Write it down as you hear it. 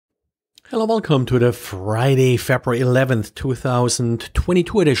Hello, welcome to the Friday, February 11th,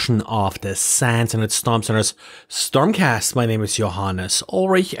 2022 edition of the SANS and Storm Center's Stormcast. My name is Johannes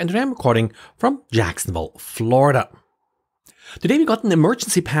Ulrich and today I'm recording from Jacksonville, Florida. Today we got an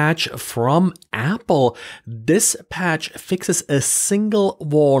emergency patch from Apple. This patch fixes a single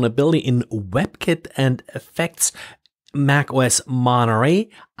vulnerability in WebKit and affects macOS Mirai,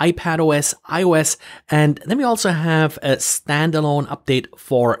 iPadOS, iOS, and then we also have a standalone update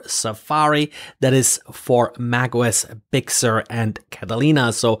for Safari that is for macOS Big Sur and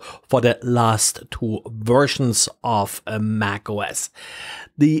Catalina, so for the last two versions of macOS.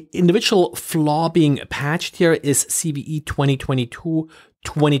 The individual flaw being patched here is CVE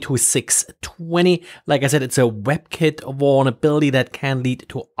 2022-22620. Like I said, it's a WebKit vulnerability that can lead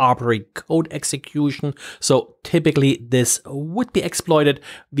to arbitrary code execution. So typically this would be exploited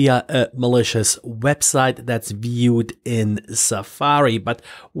via a malicious website that's viewed in Safari. But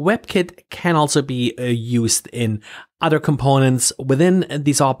WebKit can also be used in other components within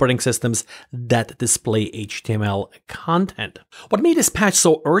these operating systems that display HTML content. What made this patch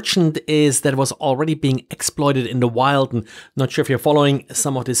so urgent is that it was already being exploited in the wild, and not sure if you're following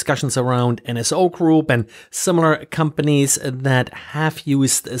some of the discussions around NSO Group and similar companies that have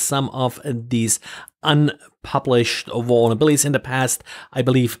used some of these unpublished vulnerabilities in the past. I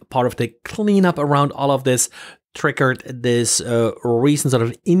believe part of the cleanup around all of this triggered this recent sort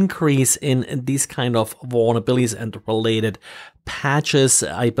of increase in these kind of vulnerabilities and related patches.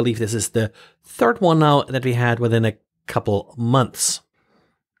 I believe this is the third one now that we had within a couple months.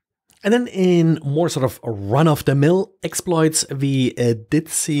 And then in more sort of run-of-the-mill exploits, we did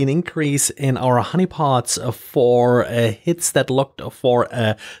see an increase in our honeypots for hits that looked for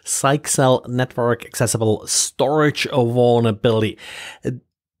a Zyxel network accessible storage vulnerability.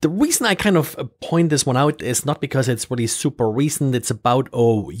 The reason I kind of point this one out is not because it's really super recent. It's about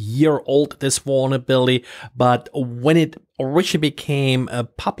a year old, this vulnerability. But when it originally became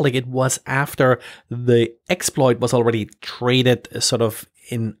public, it was after the exploit was already traded sort of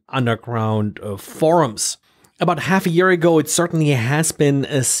in underground forums. About half a year ago, it certainly has been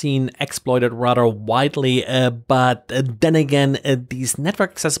seen exploited rather widely, but then again, these network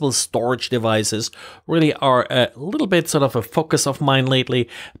accessible storage devices really are a little bit sort of a focus of mine lately,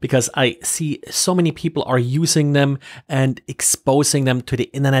 because I see so many people are using them and exposing them to the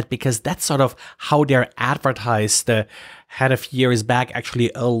internet, because that's sort of how they're advertised. Had a few years back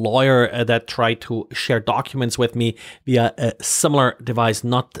actually a lawyer that tried to share documents with me via a similar device,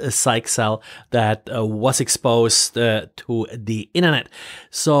 not a Zyxel, that was exposed to the internet.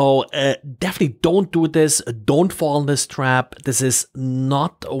 So definitely don't do this. Don't fall in this trap. This is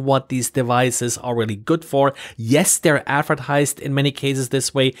not what these devices are really good for. Yes, they're advertised in many cases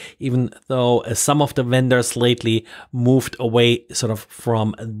this way, even though some of the vendors lately moved away sort of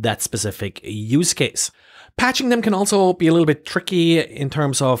from that specific use case. Patching them can also be a little bit tricky in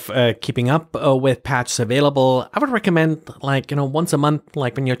terms of keeping up with patches available. I would recommend, once a month,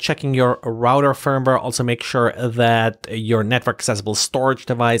 like when you're checking your router firmware, also make sure that your network accessible storage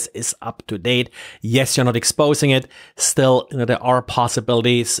device is up to date. Yes, you're not exposing it. Still, there are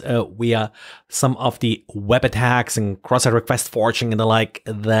possibilities via some of the web attacks and cross-site request forging and the like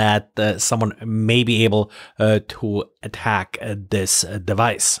that someone may be able to attack this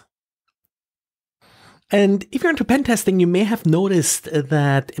device. And if you're into pen testing, you may have noticed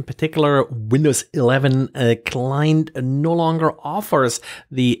that in particular Windows 11 client no longer offers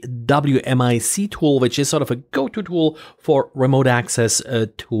the WMIC tool, which is sort of a go-to tool for remote access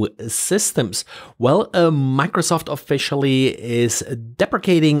to systems. Well, Microsoft officially is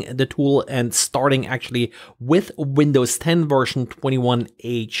deprecating the tool and starting actually with Windows 10 version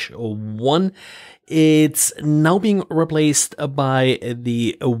 21H1. It's now being replaced by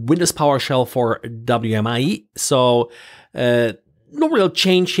the Windows PowerShell for WMIE. So no real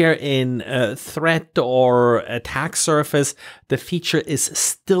change here in threat or attack surface. The feature is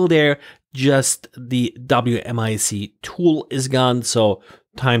still there, just the WMIC tool is gone. So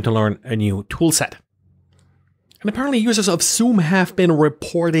time to learn a new tool set. And apparently users of Zoom have been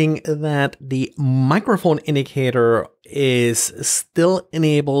reporting that the microphone indicator is still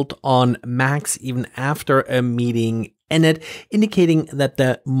enabled on Macs even after a meeting ended, indicating that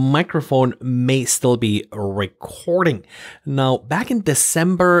the microphone may still be recording. Now, back in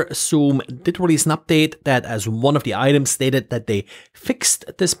December, Zoom did release an update that, as one of the items, stated that they fixed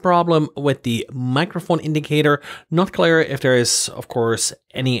this problem with the microphone indicator. Not clear if there is, of course,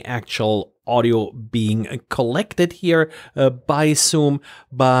 any actual audio being collected here by Zoom,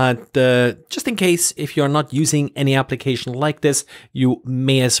 but just in case, if you're not using any application like this, you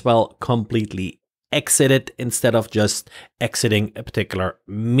may as well completely exit it instead of just exiting a particular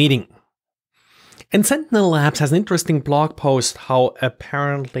meeting. And Sentinel Labs has an interesting blog post how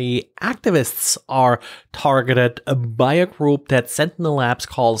apparently activists are targeted by a group that Sentinel Labs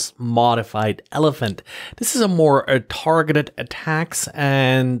calls Modified Elephant. This is a more targeted attacks,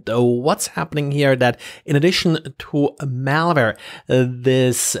 and what's happening here that in addition to malware,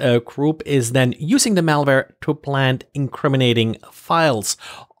 this group is then using the malware to plant incriminating files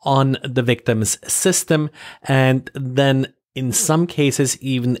on the victim's system, and then in some cases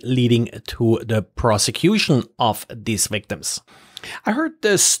even leading to the prosecution of these victims. I heard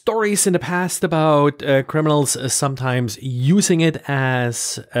the stories in the past about criminals sometimes using it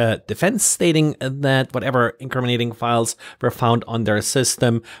as defense, stating that whatever incriminating files were found on their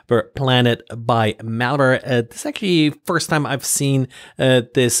system were planted by malware. This is actually the first time I've seen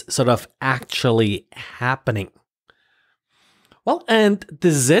this sort of actually happening. Well, and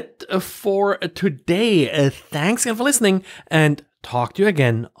this is it for today. Thanks again for listening, and talk to you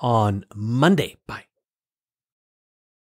again on Monday. Bye.